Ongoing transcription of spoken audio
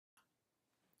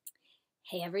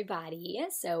Hey everybody,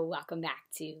 so welcome back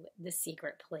to The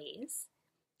Secret Place.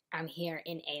 I'm here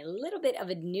in a little bit of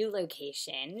a new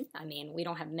location. I mean, we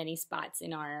don't have many spots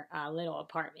in our little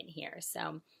apartment here, so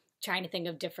I'm trying to think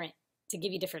of to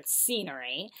give you different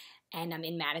scenery. And I'm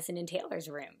in Madison and Taylor's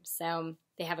room, so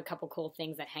they have a couple cool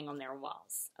things that hang on their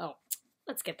walls. Oh,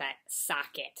 let's get that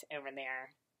socket over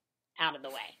there out of the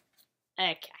way.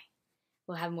 Okay,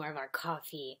 we'll have more of our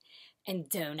coffee and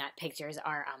donut pictures,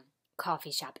 our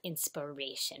coffee shop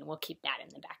inspiration. We'll keep that in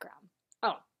the background.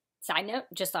 Oh, side note,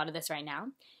 just thought of this right now.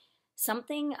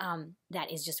 Something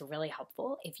that is just really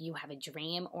helpful if you have a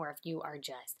dream or if you are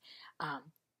just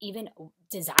even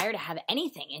desire to have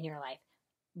anything in your life,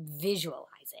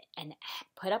 visualize it and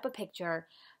put up a picture,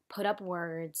 put up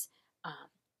words,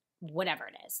 whatever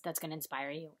it is that's going to inspire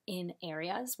you in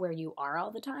areas where you are all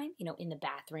the time, in the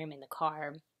bathroom, in the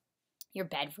car, your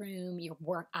bedroom, your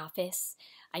work office.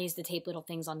 I use to tape little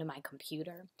things onto my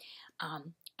computer.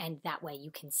 And that way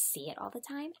you can see it all the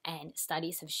time. And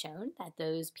studies have shown that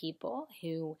those people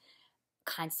who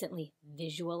constantly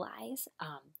visualize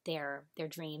their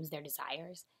dreams, their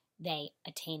desires, they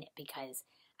attain it because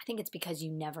I think it's because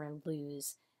you never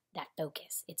lose that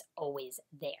focus. It's always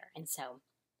there. And so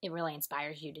it really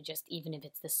inspires you to just, even if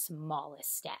it's the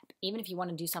smallest step, even if you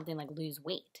want to do something like lose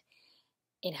weight,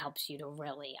 it helps you to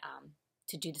really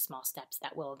to do the small steps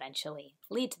that will eventually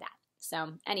lead to that.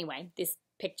 So anyway, this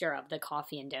picture of the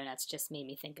coffee and donuts just made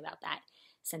me think about that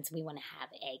since we want to have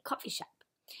a coffee shop.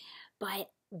 But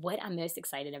what I'm most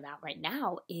excited about right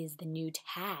now is the new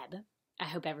tab. I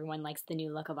hope everyone likes the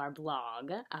new look of our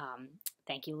blog.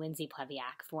 Thank you, Lindsay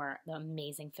Pleviak, for the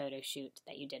amazing photo shoot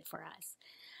that you did for us.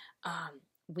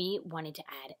 We wanted to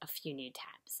add a few new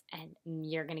tabs, and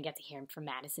you're going to get to hear from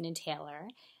Madison and Taylor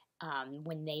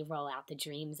when they roll out the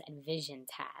Dreams and Vision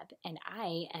tab. And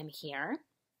I am here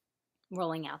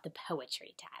rolling out the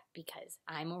Poetry tab because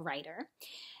I'm a writer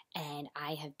and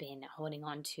I have been holding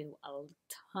on to a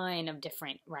ton of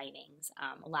different writings,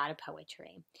 a lot of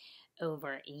poetry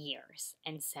over years.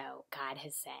 And so God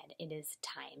has said it is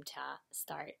time to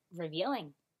start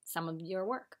revealing some of your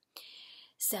work.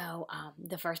 So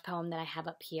the first poem that I have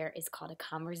up here is called A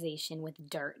Conversation with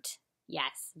Dirt.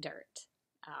 Yes, dirt.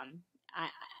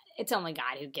 It's only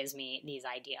God who gives me these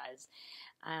ideas.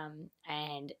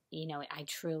 And I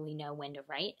truly know when to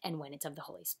write and when it's of the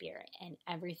Holy Spirit. And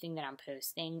everything that I'm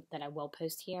posting, that I will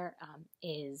post here,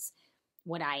 is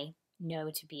what I know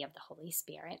to be of the Holy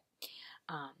Spirit.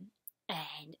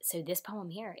 And so this poem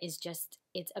here is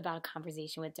it's about a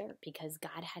conversation with dirt because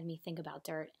God had me think about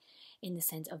dirt in the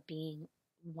sense of being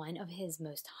one of his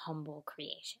most humble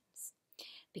creations.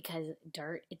 Because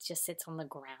dirt, it just sits on the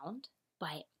ground,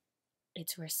 but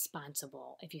it's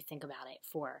responsible, if you think about it,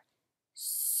 for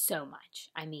so much.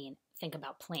 I mean, think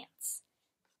about plants.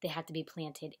 They have to be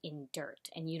planted in dirt,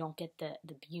 and you don't get the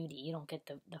beauty. You don't get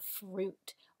the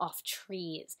fruit off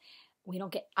trees. We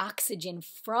don't get oxygen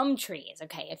from trees,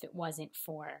 okay, if it wasn't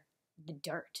for the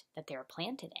dirt that they were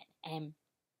planted in. And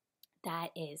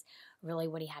that is really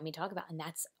what he had me talk about, and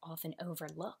that's often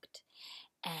overlooked.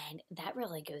 And that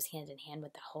really goes hand in hand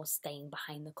with the whole staying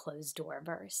behind the closed door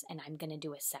verse. And I'm going to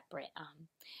do a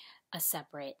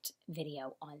separate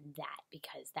video on that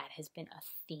because that has been a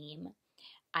theme.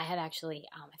 I have actually,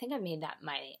 I think I made that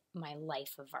my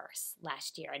life verse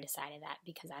last year. I decided that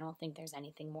because I don't think there's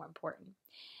anything more important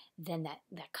than that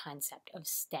concept of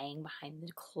staying behind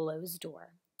the closed door.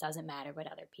 Doesn't matter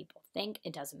what other people think.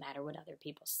 It doesn't matter what other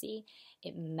people see.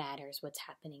 It matters what's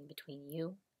happening between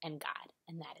you and God,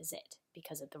 and that is it.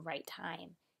 Because at the right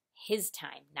time, his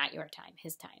time, not your time,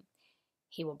 his time,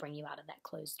 he will bring you out of that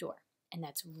closed door. And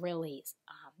that's really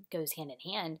goes hand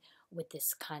in hand with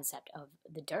this concept of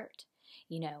the dirt.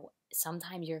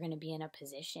 Sometimes you're going to be in a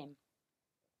position,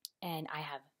 and I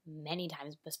have many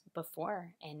times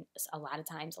before, and a lot of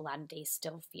times, a lot of days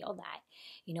still feel that,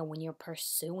 when you're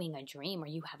pursuing a dream or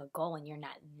you have a goal and you're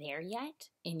not there yet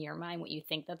in your mind, what you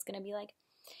think that's going to be like,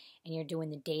 and you're doing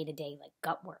the day-to-day like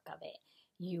gut work of it,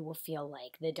 you will feel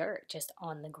like the dirt just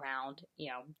on the ground,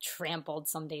 trampled.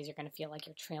 Some days you're going to feel like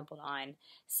you're trampled on.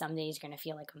 Some days you're going to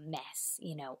feel like a mess,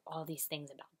 all these things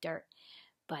about dirt.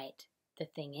 But the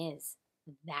thing is,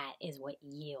 that is what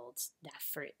yields that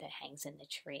fruit that hangs in the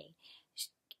tree.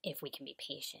 If we can be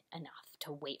patient enough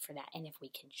to wait for that, and if we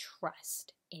can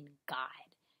trust in God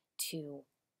to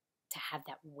have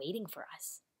that waiting for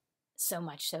us, so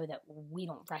much so that we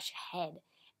don't rush ahead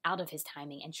out of his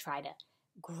timing and try to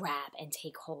grab and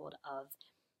take hold of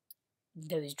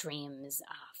those dreams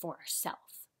for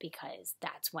ourselves, because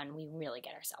that's when we really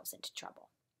get ourselves into trouble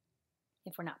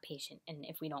if we're not patient and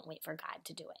if we don't wait for God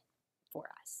to do it for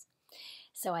us.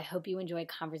 So I hope you enjoy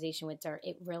Conversation with Dirt.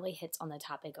 It really hits on the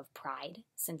topic of pride,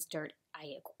 since dirt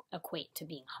I equate to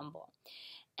being humble.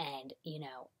 And,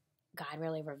 God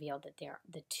really revealed that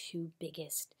the two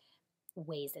biggest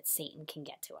ways that Satan can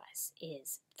get to us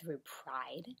is through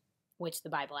pride, which the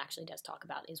Bible actually does talk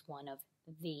about is one of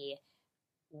the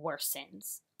worst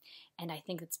sins. And I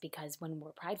think it's because when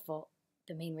we're prideful,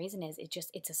 the main reason is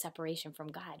it's a separation from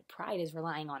God. Pride is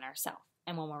relying on ourselves.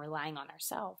 And when we're relying on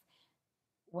ourselves,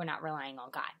 we're not relying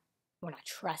on God. We're not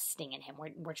trusting in him.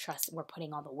 We're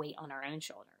putting all the weight on our own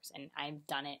shoulders. And I've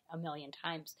done it a million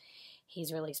times.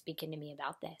 He's really speaking to me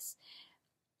about this.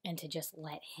 And to just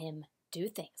let him do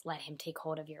things. Let him take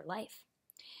hold of your life.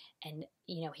 And,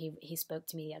 he spoke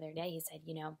to me the other day. He said,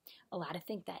 a lot of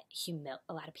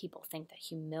people think that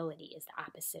humility is the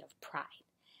opposite of pride.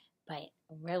 But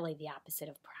really the opposite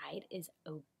of pride is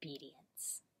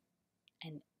obedience.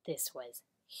 And this was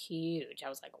huge. I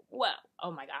was like, whoa,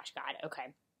 oh my gosh, God,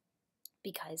 okay.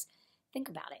 Because think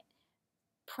about it.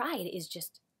 Pride is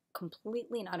just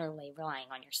completely and utterly relying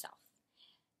on yourself.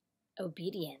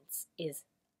 Obedience is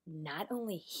not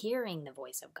only hearing the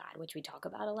voice of God, which we talk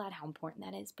about a lot, how important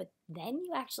that is, but then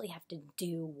you actually have to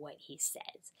do what he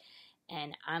says.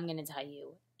 And I'm going to tell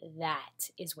you, that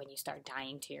is when you start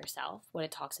dying to yourself, what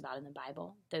it talks about in the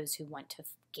Bible. Those who want to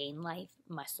gain life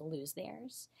must lose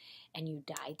theirs, and you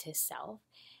die to self.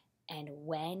 And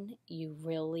when you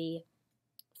really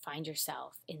find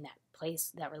yourself in that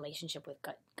place, that relationship with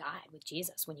God, with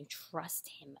Jesus, when you trust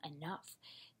him enough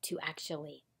to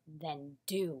actually then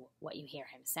do what you hear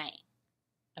him saying,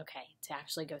 okay, to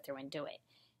actually go through and do it,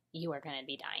 you are going to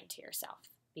be dying to yourself,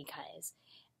 because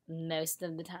most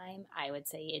of the time, I would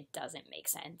say it doesn't make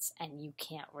sense, and you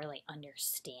can't really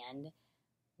understand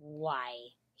why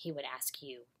he would ask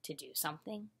you to do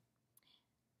something,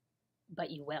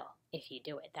 but you will if you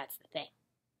do it. That's the thing.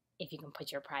 If you can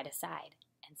put your pride aside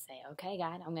and say, okay,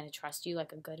 God, I'm going to trust you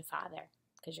like a good father,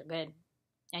 because you're good,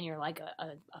 and you're like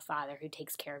a father who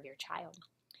takes care of your child,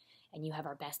 and you have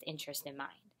our best interest in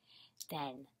mind,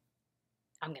 then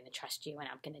I'm going to trust you and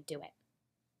I'm going to do it.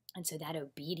 And so that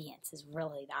obedience is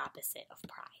really the opposite of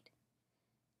pride,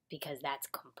 because that's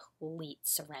complete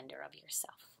surrender of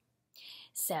yourself.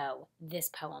 So this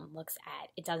poem looks at,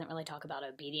 it doesn't really talk about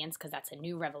obedience because that's a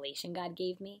new revelation God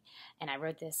gave me. And I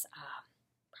wrote this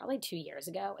probably 2 years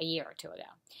ago, a year or two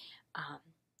ago.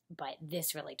 But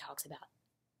this really talks about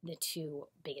the two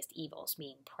biggest evils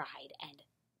being pride, and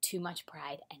too much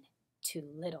pride and too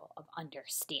little of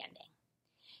understanding,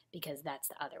 because that's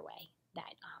the other way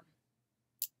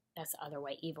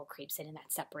evil creeps in, and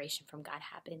that separation from God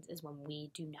happens is when we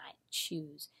do not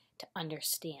choose to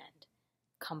understand,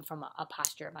 come from a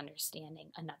posture of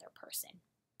understanding another person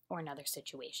or another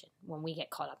situation, when we get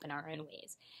caught up in our own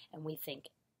ways and we think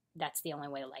that's the only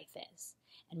way life is.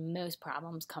 And most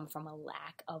problems come from a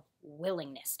lack of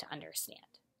willingness to understand.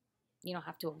 You don't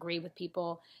have to agree with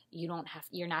people. You're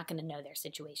not going to know their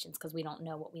situations, because we don't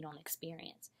know what we don't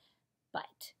experience.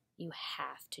 But you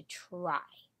have to try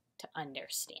to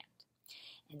understand.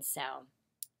 And so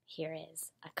here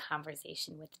is a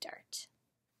conversation with dirt.